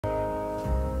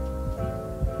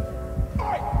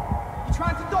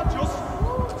trying to dodge us?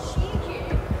 Oh, cheeky.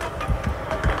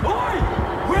 Oi!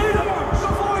 Weirdos!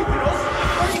 Avoiding us!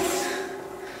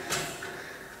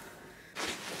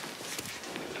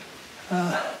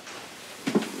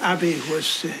 Abby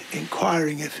was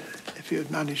inquiring if you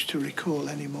had managed to recall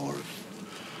any more of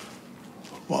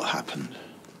what happened.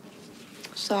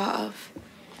 Sort of.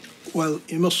 Well,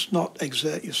 you must not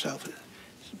exert yourself.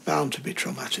 It's bound to be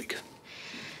traumatic.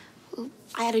 Well,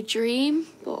 I had a dream,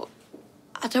 but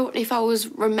I don't know if I was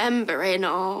remembering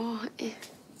or...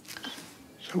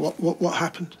 So what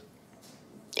happened?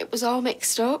 It was all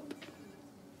mixed up.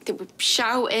 They were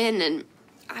shouting and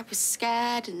I was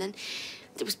scared, and then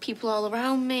there was people all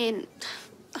around me, and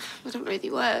I don't know who they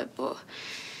were, but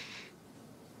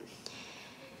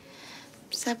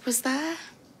Seb was there.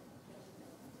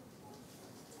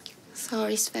 I saw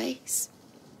his face.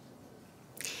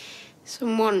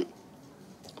 Someone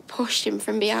pushed him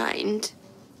from behind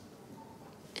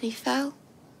and he fell.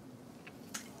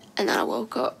 And then I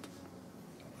woke up.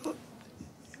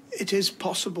 It is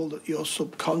possible that your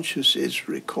subconscious is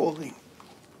recalling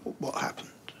what happened.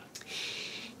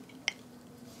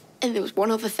 And there was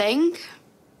one other thing.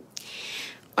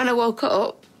 When I woke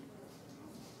up,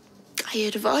 I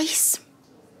heard a voice.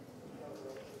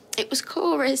 It was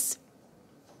Corrie's.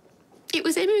 It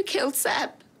was him who killed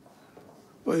Seb.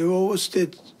 Well, you always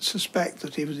did suspect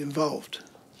that he was involved.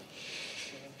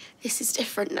 This is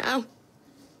different now.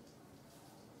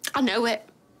 I know it.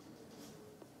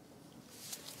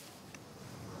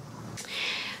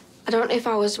 I don't know if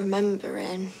I was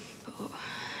remembering, but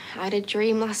I had a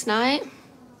dream last night.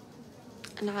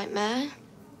 A nightmare.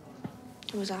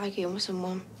 I was arguing with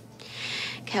someone.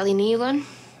 Kelly Nealon.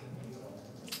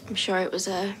 I'm sure it was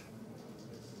her.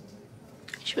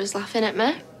 She was laughing at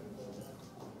me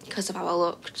because of how I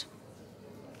looked.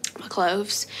 My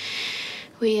clothes.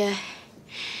 We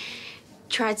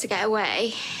tried to get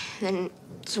away, and then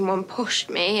someone pushed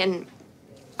me and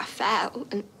I fell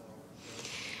and...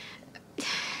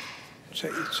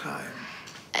 Take your time.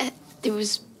 There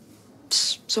was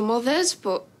some others,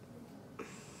 but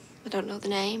I don't know the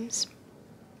names.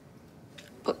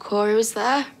 But Corrie was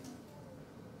there.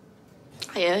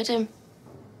 I heard him.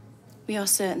 We are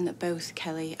certain that both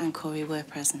Kelly and Corrie were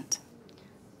present.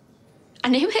 I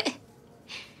knew it.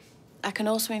 I can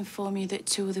also inform you that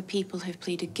 2 other people have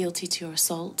pleaded guilty to your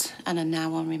assault and are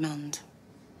now on remand.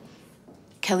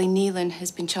 Kelly Nealon has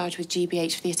been charged with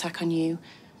GBH for the attack on you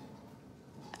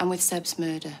and with Seb's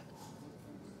murder.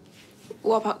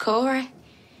 What about Corrie?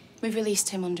 We've released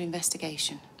him under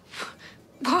investigation.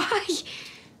 Why?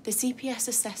 The CPS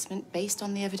assessment, based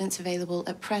on the evidence available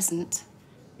at present,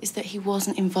 is that he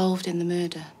wasn't involved in the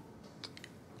murder.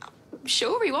 I'm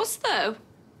sure he was, though.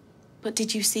 But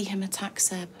did you see him attack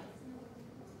Seb?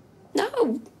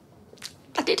 No,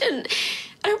 I didn't.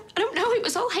 I don't know. It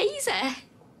was all hazy.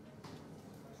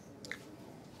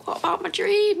 What about my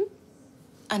dream?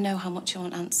 I know how much you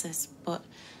want answers, but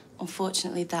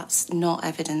unfortunately that's not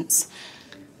evidence.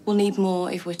 We'll need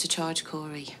more if we're to charge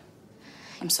Corrie.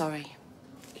 I'm sorry.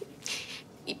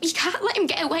 You can't let him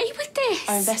get away with this.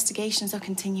 Our investigations are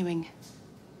continuing.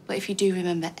 But if you do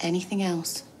remember anything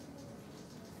else,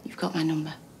 you've got my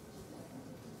number.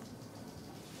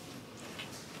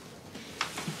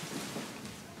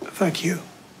 Thank you.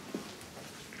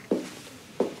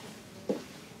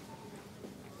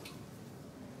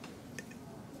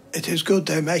 It is good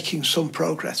they're making some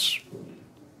progress.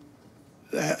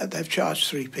 They've charged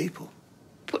 3 people.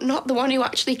 But not the one who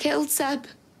actually killed Seb.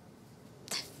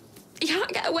 You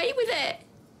can't get away with it.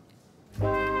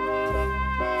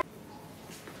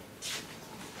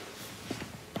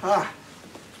 Ah.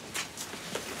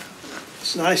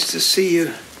 It's nice to see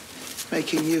you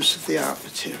making use of the art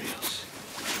materials.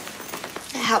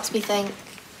 It helps me think.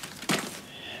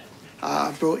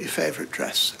 I brought your favourite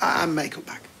dress and makeup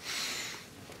bag.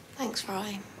 Thanks,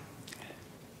 Roy.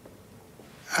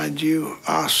 And you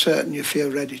are certain you feel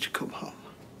ready to come home?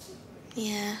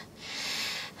 Yeah.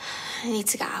 I need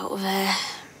to get out of here.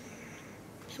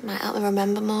 It might help me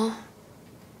remember more.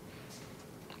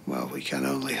 Well, we can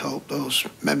only hope those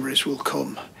memories will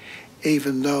come,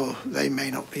 even though they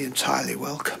may not be entirely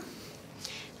welcome.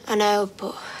 I know,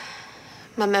 but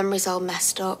my memory's all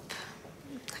messed up.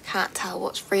 I can't tell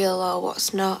what's real or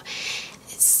what's not.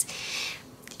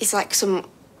 It's like some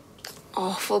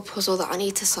awful puzzle that I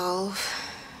need to solve.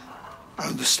 I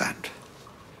understand.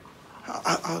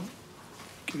 I'll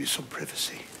give you some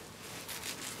privacy.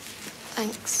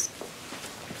 Thanks.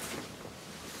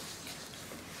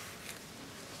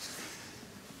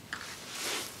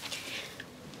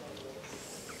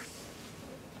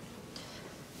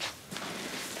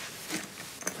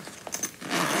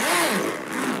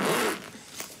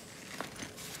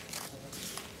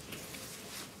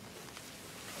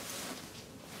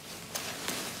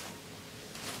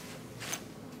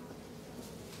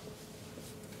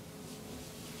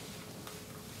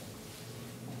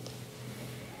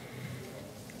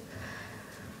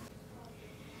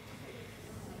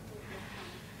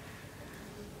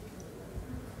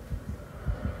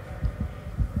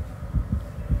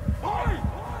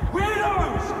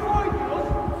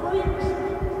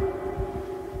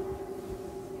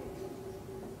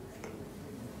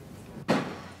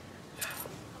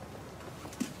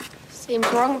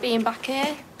 Seems wrong being back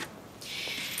here.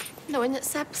 Knowing that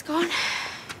Seb's gone.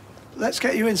 Let's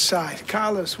get you inside.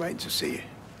 Carla's waiting to see you.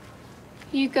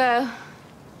 You go.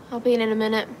 I'll be in a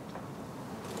minute.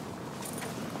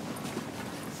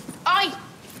 Oi!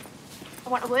 I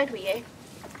want a word with you.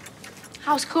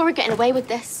 How's Corrie getting away with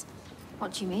this?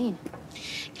 What do you mean?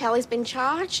 Kelly's been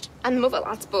charged, and the mother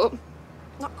lads, but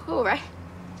not Corrie.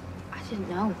 I didn't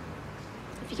know.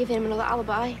 Have you given him another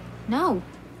alibi? No,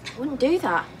 I wouldn't do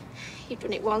that. You've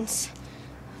done it once.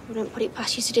 I wouldn't put it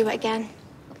past you to do it again.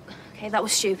 Okay, that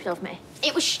was stupid of me.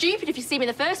 It was stupid if you see him in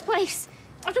the first place.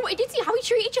 I don't know what he did to you, how he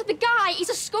treated you. The guy, he's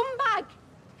a scumbag.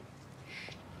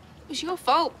 It was your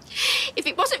fault. If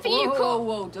it wasn't for you,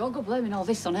 Whoa, don't go blaming all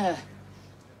this on her.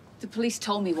 The police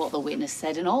told me what the witness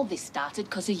said, and all this started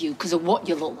because of you, because of what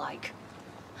you look like.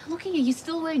 Look at you, you're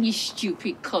still wearing your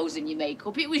stupid clothes and your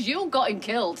makeup. It was you who got him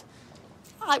killed.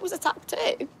 I was attacked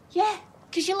too. Yeah,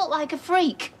 because you look like a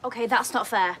freak. Okay, that's not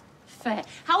fair. Fair?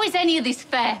 How is any of this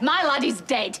fair? My lad is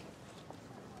dead.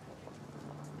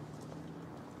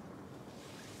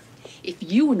 If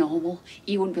you were normal,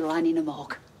 he wouldn't be lying in a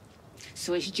morgue.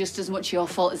 So it's just as much your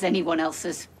fault as anyone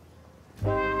else's.